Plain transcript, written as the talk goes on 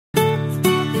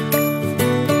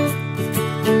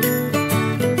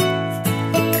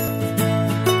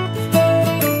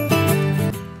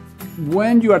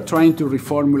When you are trying to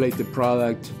reformulate the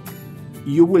product,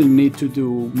 you will need to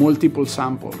do multiple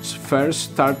samples.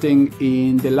 First, starting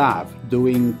in the lab,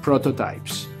 doing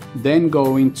prototypes, then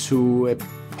going to a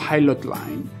pilot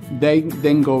line,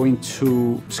 then going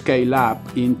to scale up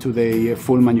into the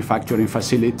full manufacturing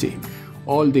facility.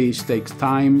 All this takes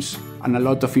time and a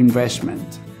lot of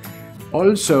investment.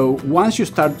 Also, once you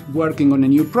start working on a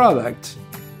new product,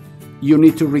 you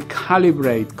need to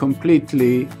recalibrate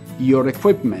completely your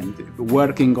equipment,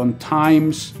 working on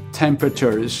times,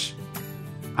 temperatures,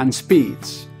 and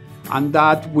speeds. And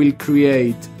that will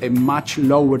create a much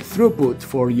lower throughput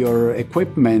for your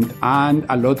equipment and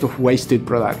a lot of wasted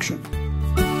production.